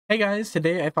Hey guys,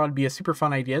 today I thought it'd be a super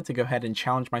fun idea to go ahead and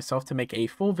challenge myself to make a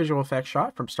full visual effects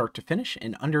shot from start to finish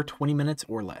in under 20 minutes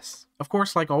or less. Of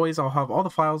course, like always, I'll have all the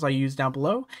files I use down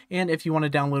below, and if you want to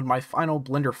download my final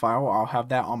Blender file, I'll have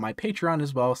that on my Patreon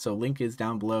as well, so link is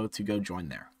down below to go join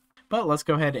there. But let's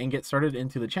go ahead and get started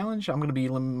into the challenge. I'm going to be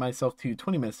limiting myself to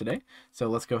 20 minutes today. So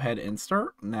let's go ahead and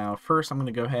start. Now, first, I'm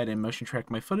going to go ahead and motion track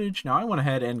my footage. Now, I went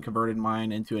ahead and converted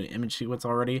mine into an image sequence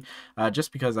already,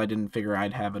 just because I didn't figure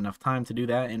I'd have enough time to do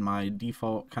that in my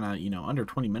default kind of, under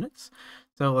 20 minutes.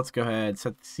 So let's go ahead,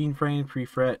 set the scene frame,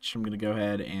 prefetch. I'm going to go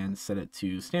ahead and set it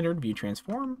to standard view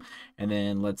transform. And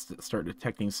then let's start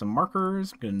detecting some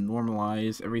markers. I'm going to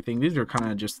normalize everything. These are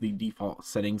kind of just the default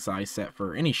settings I set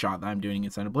for any shot that I'm doing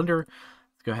inside of Blender.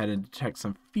 Let's go ahead and detect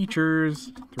some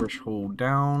features, threshold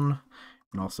down,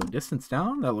 and also distance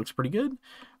down. That looks pretty good.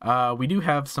 We do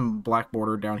have some black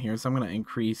border down here, so I'm going to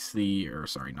increase the, or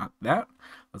sorry, not that.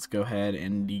 Let's go ahead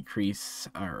and increase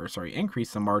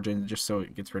the margin just so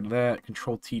it gets rid of that.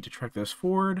 Control T to track those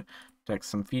forward. Detect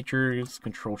some features.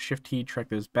 Control Shift T, track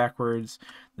those backwards.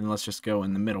 Then let's just go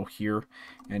in the middle here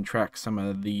and track some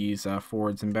of these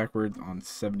forwards and backwards on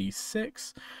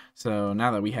 76. So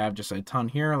now that we have just a ton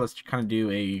here, let's kind of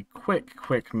do a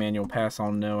quick manual pass.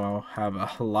 I'll know I'll have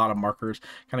a lot of markers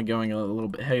kind of going a little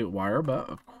bit haywire, but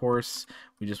of course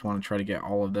we just want to try to get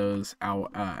all of those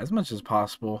out as much as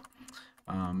possible.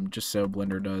 Just so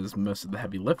Blender does most of the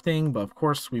heavy lifting, but of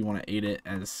course we want to aid it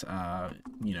as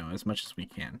as much as we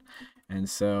can. And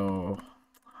so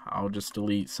I'll just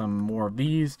delete some more of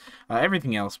these.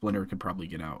 Everything else Blender could probably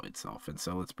get out itself. And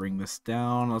so let's bring this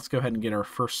down. Let's go ahead and get our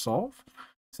first solve.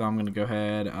 So I'm going to go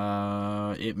ahead,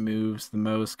 it moves the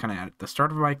most kind of at the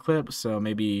start of my clip, so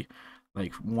maybe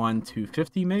like 1 to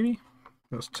 50 maybe.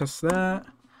 Let's test that,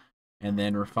 and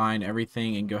then refine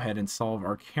everything and go ahead and solve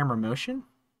our camera motion.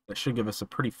 That should give us a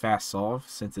pretty fast solve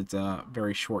since it's a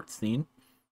very short scene.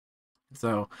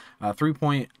 So 3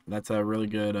 point, that's a really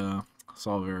good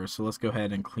solve error. So let's go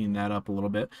ahead and clean that up a little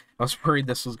bit. I was worried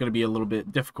this was going to be a little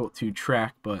bit difficult to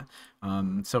track, but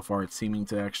so far it's seeming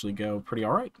to actually go pretty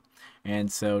all right. And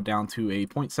so down to a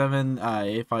 0.7.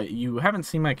 If you haven't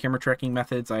seen my camera tracking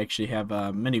methods, I actually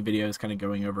have many videos kind of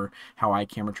going over how I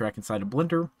camera track inside of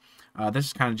Blender. This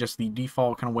is kind of just the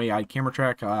default kind of way I camera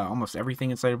track almost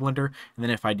everything inside of Blender, and then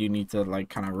if I do need to like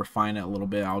kind of refine it a little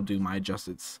bit, I'll do my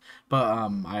adjustments. But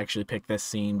I actually picked this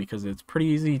scene because it's pretty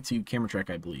easy to camera track,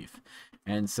 I believe.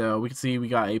 And so we can see we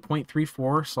got a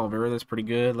 0.34 solve error. That's pretty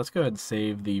good. Let's go ahead and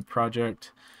save the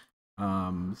project.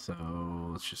 So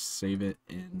let's just save it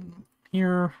in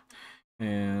here,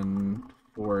 and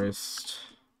forest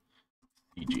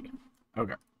CG.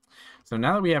 Okay. So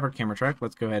now that we have our camera track,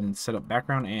 let's go ahead and set up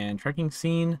background and tracking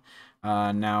scene.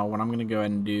 Now what I'm going to go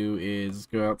ahead and do is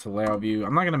go out to layout view.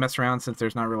 I'm not going to mess around since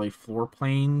there's not really floor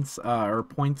planes or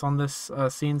points on this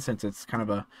scene, since it's kind of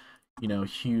a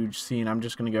huge scene. I'm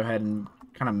just going to go ahead and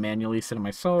kind of manually set it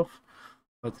myself.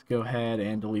 Let's go ahead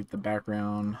and delete the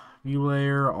background view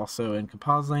layer. Also in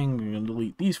compositing, we're going to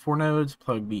delete these 4 nodes,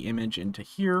 plug the image into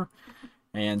here.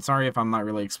 And sorry if I'm not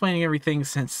really explaining everything,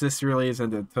 since this really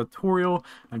isn't a tutorial.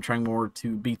 I'm trying more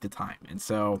to beat the time. And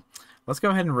so let's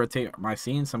go ahead and rotate my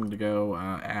scene. So I'm going to go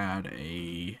add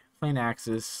a plane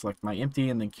axis, select my empty,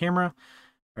 and then camera.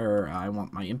 Or I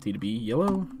want my empty to be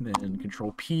yellow. Then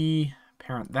Control P,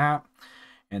 parent that.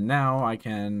 And now I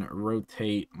can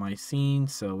rotate my scene.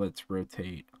 So let's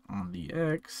rotate on the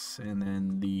X, and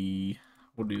then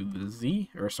we'll do the Z,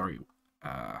 or sorry,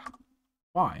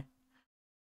 Y.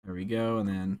 There we go, and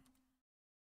then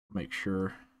make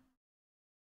sure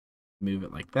move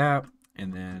it like that,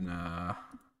 and then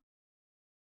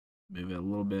move it a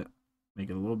little bit, make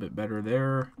it a little bit better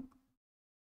there,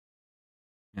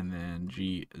 and then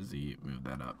Z, move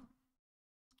that up.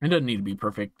 It doesn't need to be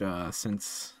perfect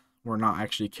since we're not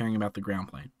actually caring about the ground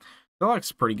plane. That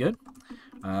looks pretty good.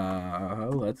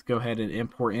 Let's go ahead and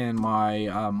import in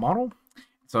my model.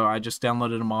 So I just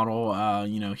downloaded a model,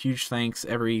 huge thanks.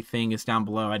 Everything is down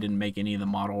below. I didn't make any of the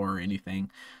model or anything.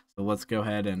 So let's go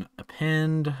ahead and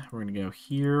append. We're going to go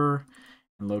here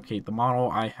and locate the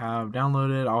model I have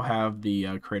downloaded. I'll have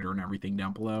the creator and everything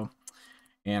down below.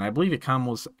 And I believe it came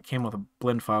with a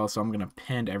blend file, so I'm going to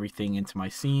append everything into my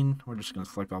scene. We're just going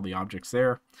to select all the objects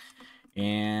there.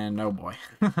 And oh boy,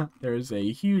 there's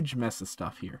a huge mess of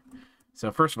stuff here. So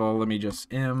first of all, let me just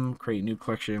create new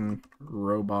collection,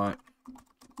 robot,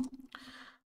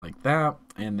 like that,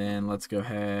 and then let's go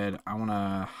ahead. I want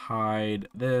to hide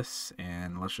this,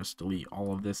 and let's just delete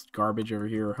all of this garbage over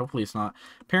here. Hopefully it's not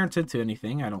parented to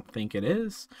anything. I don't think it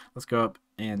is. Let's go up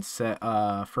and set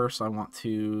first I want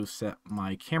to set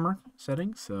my camera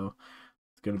settings. So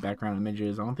go to background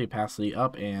images. I want the opacity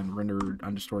up and rendered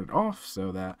undistorted off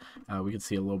so that we can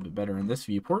see a little bit better in this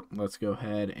viewport. Let's go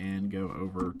ahead and go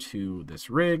over to this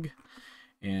rig.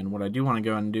 And what I do want to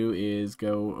go and do is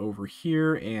go over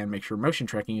here and make sure motion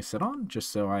tracking is set on, just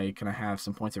so I kind of have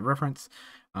some points of reference.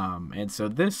 And so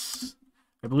this,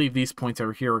 I believe these points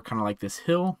over here are kind of like this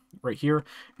hill right here.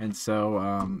 And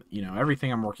so, you know,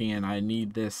 everything I'm working in, I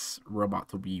need this robot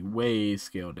to be way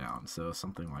scaled down. So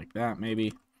something like that,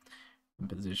 maybe. I'm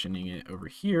positioning it over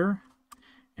here.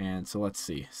 And so let's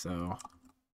see. So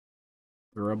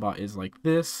the robot is like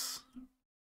this.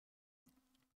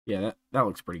 Yeah, that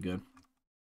looks pretty good.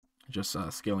 Just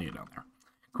scaling it down there.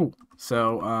 Cool.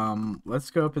 So let's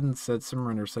go up and set some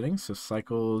render settings. So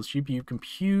cycles, GPU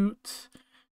compute,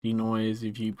 denoise,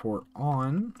 viewport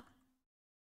on.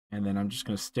 And then I'm just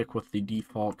going to stick with the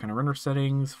default kind of render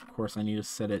settings. Of course, I need to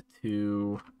set it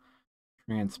to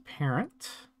transparent.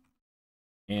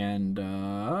 And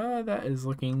that is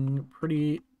looking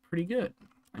pretty good.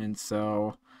 And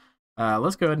so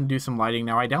let's go ahead and do some lighting.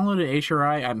 Now, I downloaded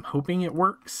HRI. I'm hoping it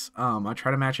works. I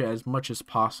try to match it as much as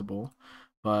possible.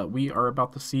 But we are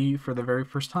about to see for the very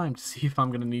first time to see if I'm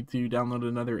going to need to download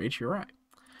another HRI.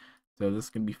 So this is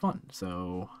going to be fun.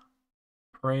 So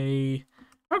pray.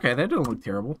 Okay, that doesn't look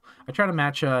terrible. I try to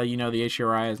match, you know, the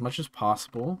HRI as much as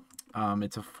possible.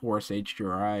 It's a Force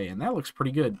HRI, and that looks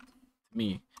pretty good to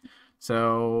me.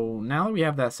 So now that we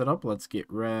have that set up, let's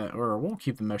get we'll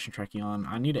keep the motion tracking on.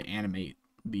 I need to animate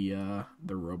the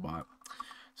robot.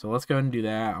 So let's go ahead and do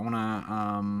that. I want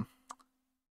to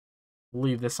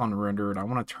leave this on rendered. I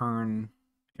want to turn.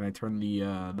 Can I turn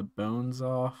the bones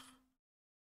off?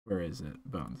 Where is it?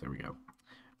 Bones. There we go.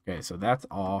 Okay, so that's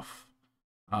off.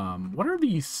 What are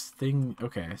these things?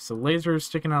 Okay, so lasers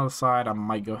sticking out of the side. I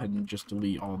might go ahead and just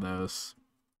delete all those.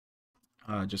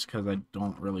 Just because I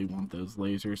don't really want those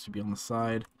lasers to be on the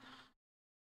side.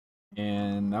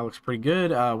 And that looks pretty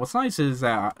good. What's nice is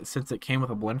that since it came with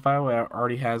a blend file, it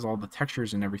already has all the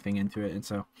textures and everything into it. And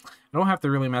so I don't have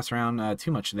to really mess around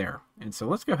too much there. And so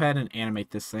let's go ahead and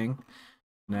animate this thing.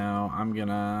 Now I'm going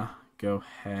to go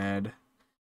ahead,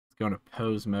 go into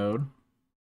pose mode.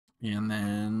 And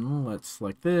then let's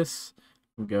select this.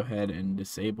 We'll go ahead and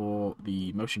disable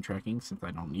the motion tracking since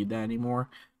I don't need that anymore.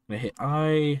 I'm going to hit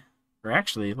I, or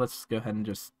actually, let's go ahead and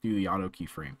just do the auto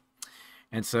keyframe.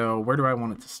 And so where do I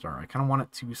want it to start? I kind of want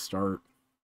it to start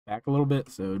back a little bit.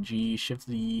 So G, Shift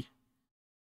Z,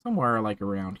 somewhere like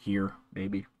around here,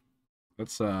 maybe.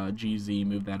 Let's GZ,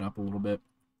 move that up a little bit.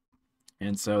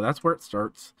 And so that's where it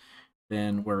starts.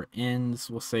 Then where it ends,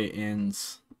 we'll say it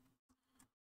ends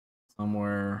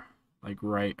somewhere like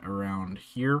right around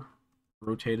here,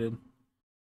 rotated a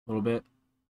little bit.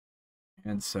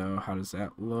 And so how does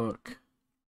that look?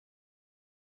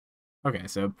 Okay,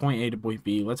 so point A to point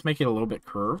B, let's make it a little bit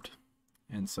curved.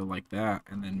 And so like that,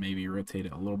 and then maybe rotate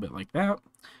it a little bit like that,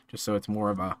 just so it's more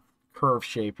of a curve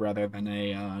shape rather than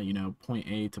a, you know, point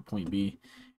A to point B.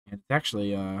 And it's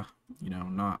actually, you know,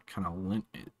 not kind of,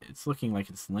 it's looking like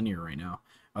it's linear right now.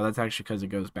 Oh, that's actually because it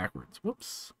goes backwards.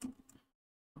 Whoops.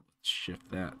 Let's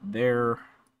shift that there.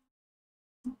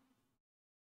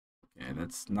 Okay,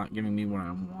 that's not giving me what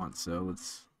I want, so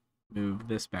let's move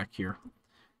this back here.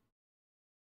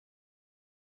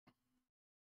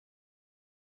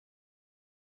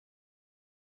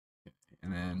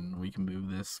 And then we can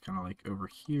move this kind of like over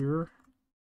here,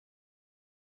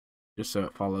 just so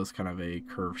it follows kind of a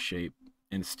curve shape.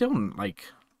 And still, like,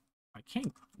 I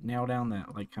can't nail down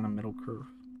that like kind of middle curve.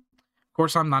 Of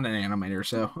course, I'm not an animator,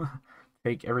 so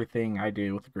take everything I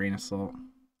do with a grain of salt.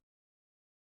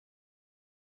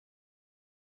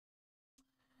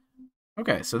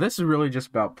 Okay, so this is really just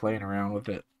about playing around with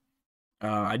it.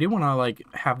 I do want to like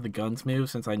have the guns move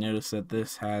since I noticed that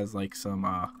this has like some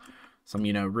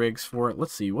you know, rigs for it.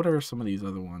 Let's see, what are some of these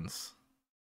other ones?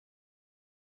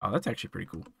 Oh, that's actually pretty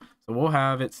cool. So we'll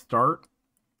have it start.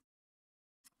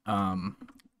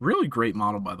 Really great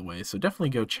model, by the way. So definitely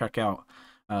go check out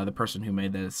the person who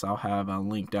made this. I'll have a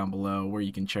link down below where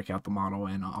you can check out the model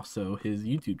and also his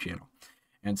YouTube channel.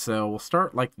 And so we'll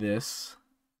start like this.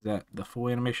 Is that the full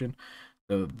animation?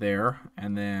 So there,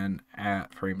 and then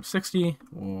at frame 60,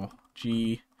 we'll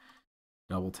G,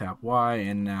 double tap Y,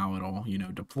 and now it'll, you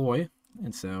know, deploy.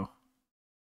 And so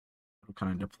it'll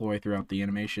kind of deploy throughout the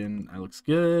animation. That looks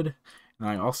good. And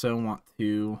I also want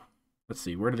to, let's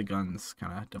see, where do the guns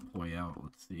kind of deploy out?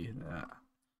 Let's see that.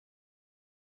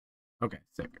 Okay,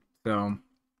 sick. So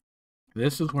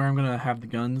this is where I'm going to have the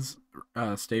guns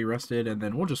stay rested, and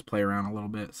then we'll just play around a little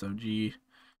bit. So G,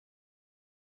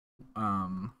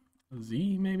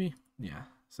 Z maybe? Yeah.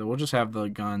 So we'll just have the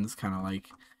guns kind of like,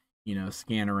 you know,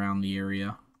 scan around the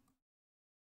area.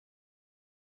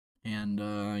 and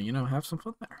you know, have some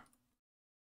fun there.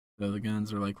 So the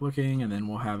guns are like looking, and then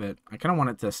we'll have it. I kind of want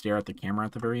it to stare at the camera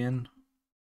at the very end.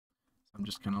 So I'm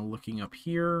just kind of looking up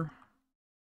here.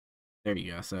 There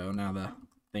you go. So now the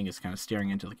thing is kind of staring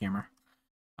into the camera.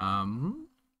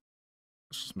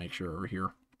 Let's just make sure over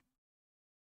here.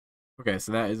 Okay,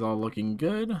 so that is all looking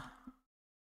good.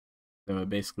 So it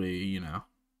basically, you know,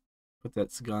 puts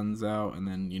its guns out and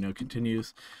then, you know,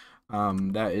 continues.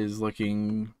 That is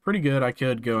looking pretty good. I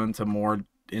could go into more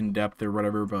in depth or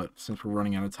whatever, but since we're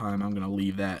running out of time, I'm going to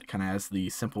leave that kind of as the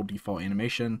simple default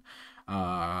animation.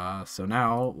 So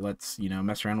now let's, you know,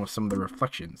 mess around with some of the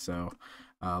reflections. So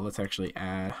let's actually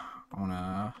add on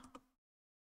a,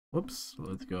 whoops,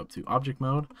 let's go up to object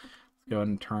mode. Let's go ahead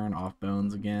and turn off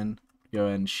bones again. Go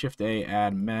ahead and Shift A,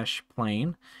 add mesh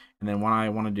plane. And then what I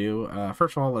want to do,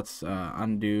 first of all, let's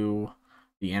undo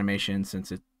the animation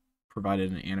since it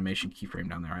provided an animation keyframe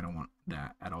down there. I don't want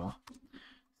that at all.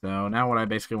 So now what I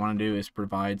basically want to do is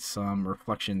provide some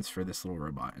reflections for this little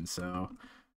robot. And so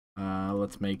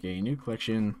let's make a new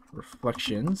collection,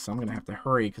 reflections. So I'm going to have to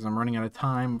hurry because I'm running out of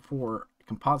time for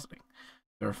compositing.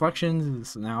 The reflections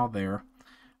is now there.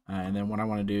 And then what I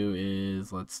want to do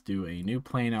is let's do a new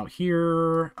plane out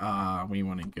here. We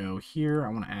want to go here. I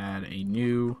want to add a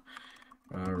new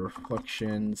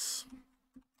reflections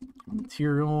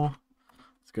material.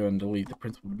 Let's go ahead and delete the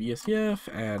principal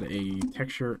BSF, add a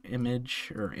texture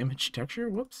image or image texture,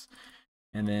 whoops.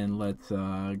 And then let's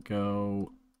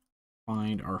go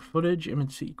find our footage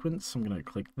image sequence. I'm going to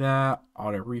click that,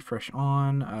 auto refresh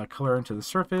on, color into the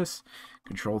surface,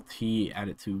 Control T, add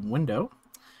it to window.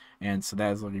 And so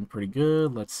that is looking pretty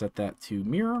good. Let's set that to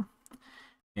mirror.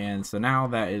 And so now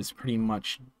that is pretty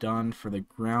much done for the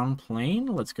ground plane.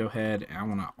 Let's go ahead and I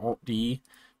want to Alt D,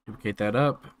 duplicate that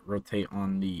up, rotate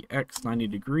on the X 90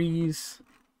 degrees.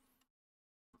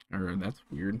 Or that's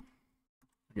weird.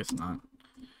 I guess not.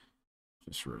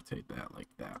 Just rotate that like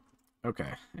that.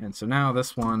 Okay. And so now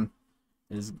this one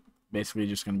is basically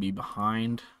just going to be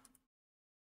behind.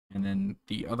 And then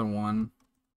the other one,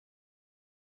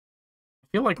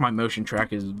 I feel like my motion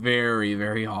track is very,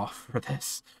 very off for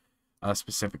this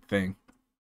specific thing.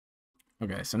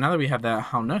 Okay, so now that we have that,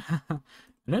 I'll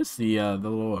notice the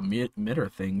little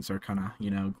emitter things are kind of,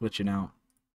 you know, glitching out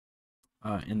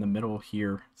in the middle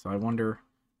here. So I wonder,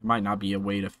 there might not be a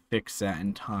way to fix that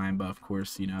in time, but of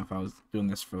course, you know, if I was doing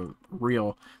this for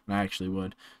real, then I actually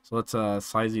would. So let's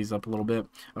size these up a little bit.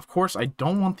 Of course, I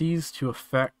don't want these to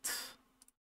affect,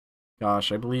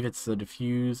 gosh, I believe it's the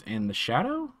diffuse and the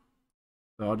shadow.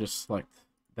 So I'll just select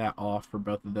that off for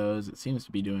both of those. It seems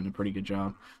to be doing a pretty good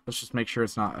job. Let's just make sure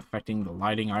it's not affecting the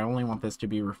lighting. I only want this to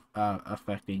be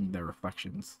affecting the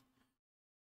reflections.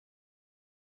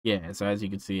 Yeah, so as you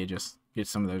can see, it just gets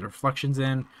some of those reflections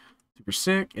in. Super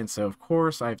sick. And so, of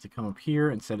course, I have to come up here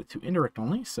and set it to indirect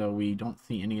only, so we don't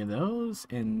see any of those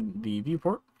in the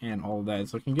viewport, and all of that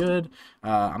is looking good.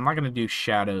 I'm not going to do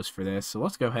shadows for this, so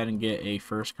let's go ahead and get a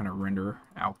first kind of render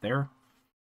out there.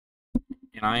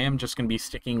 And I am just going to be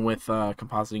sticking with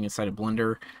compositing inside of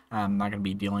Blender. I'm not going to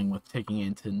be dealing with taking it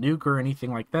into Nuke or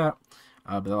anything like that.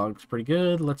 But that looks pretty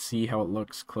good. Let's see how it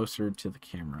looks closer to the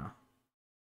camera.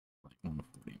 Like 140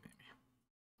 maybe.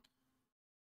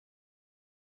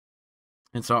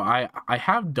 And so I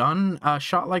have done a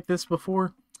shot like this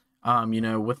before, you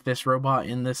know, with this robot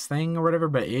in this thing or whatever,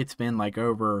 but it's been like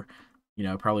over, you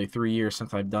know, probably 3 years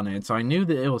since I've done it. And so I knew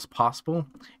that it was possible,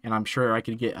 and I'm sure I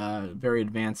could get very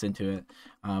advanced into it.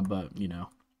 But, you know,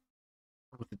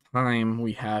 with the time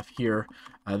we have here,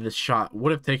 this shot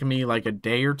would have taken me like a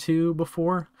day or two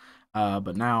before.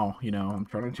 But now, you know, I'm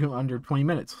trying to do under 20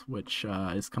 minutes, which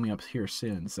is coming up here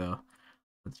soon. So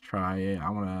let's try it. I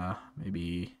want to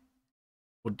maybe,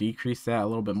 we'll decrease that a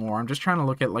little bit more. I'm just trying to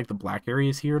look at like the black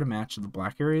areas here to match the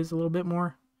black areas a little bit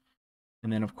more.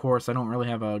 And then, of course, I don't really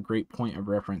have a great point of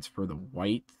reference for the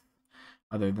white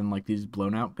other than like these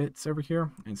blown out bits over here.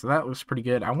 And so that looks pretty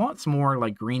good. I want some more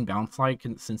like green bounce light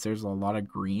since there's a lot of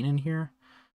green in here.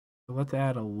 So let's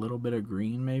add a little bit of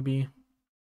green maybe.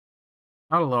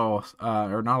 Not a little,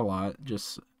 or not a lot,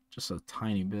 just a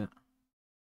tiny bit.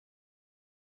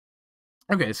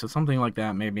 Okay, so something like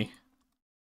that maybe.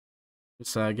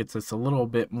 This gets us a little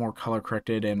bit more color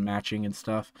corrected and matching and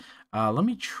stuff. Let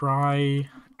me try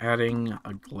adding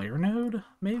a glare node,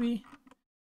 maybe.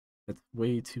 That's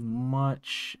way too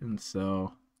much, and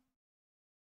so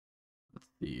let's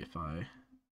see if I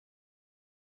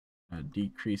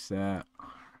decrease that.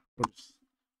 Let's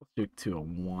do it to a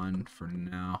 1 for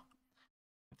now.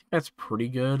 I think that's pretty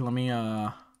good. Let me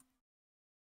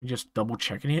just double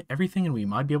check everything, and we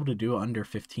might be able to do it under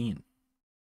 15.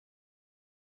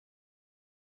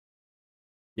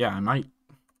 Yeah, I might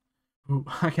Ooh,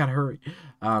 I gotta hurry.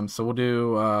 So we'll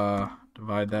do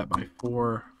divide that by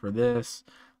 4 for this.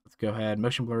 Let's go ahead.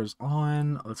 Motion blur is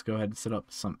on. Let's go ahead and set up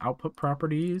some output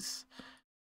properties.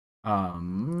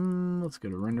 Let's go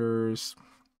to renders,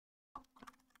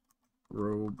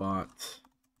 robot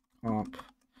comp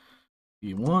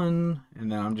v1,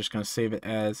 and then I'm just gonna save it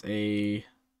as a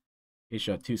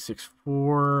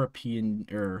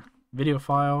H.264 or video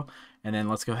file, and then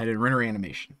let's go ahead and render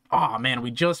animation. Oh man,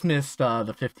 we just missed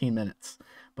the 15 minutes,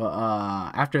 but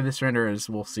after this renders,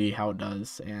 we'll see how it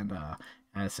does, and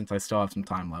since I still have some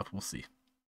time left, we'll see.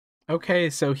 Okay,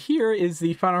 so here is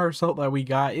the final result that we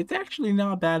got. It's actually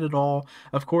not bad at all.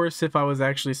 Of course, if I was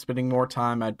actually spending more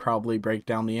time, I'd probably break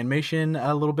down the animation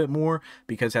a little bit more,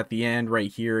 because at the end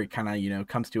right here, it kind of,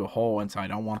 comes to a halt, and so I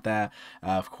don't want that,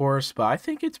 of course, but I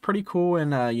think it's pretty cool,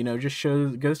 and, just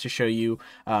goes to show you,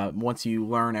 once you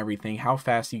learn everything, how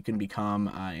fast you can become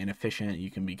and efficient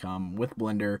you can become with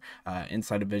Blender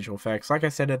inside of visual effects. Like I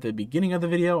said at the beginning of the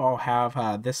video, I'll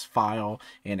have this file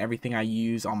and everything I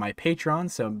use on my Patreon,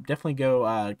 so definitely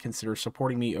go consider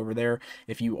supporting me over there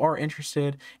if you are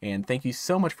interested. And thank you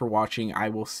so much for watching. I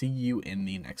will see you in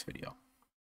the next video.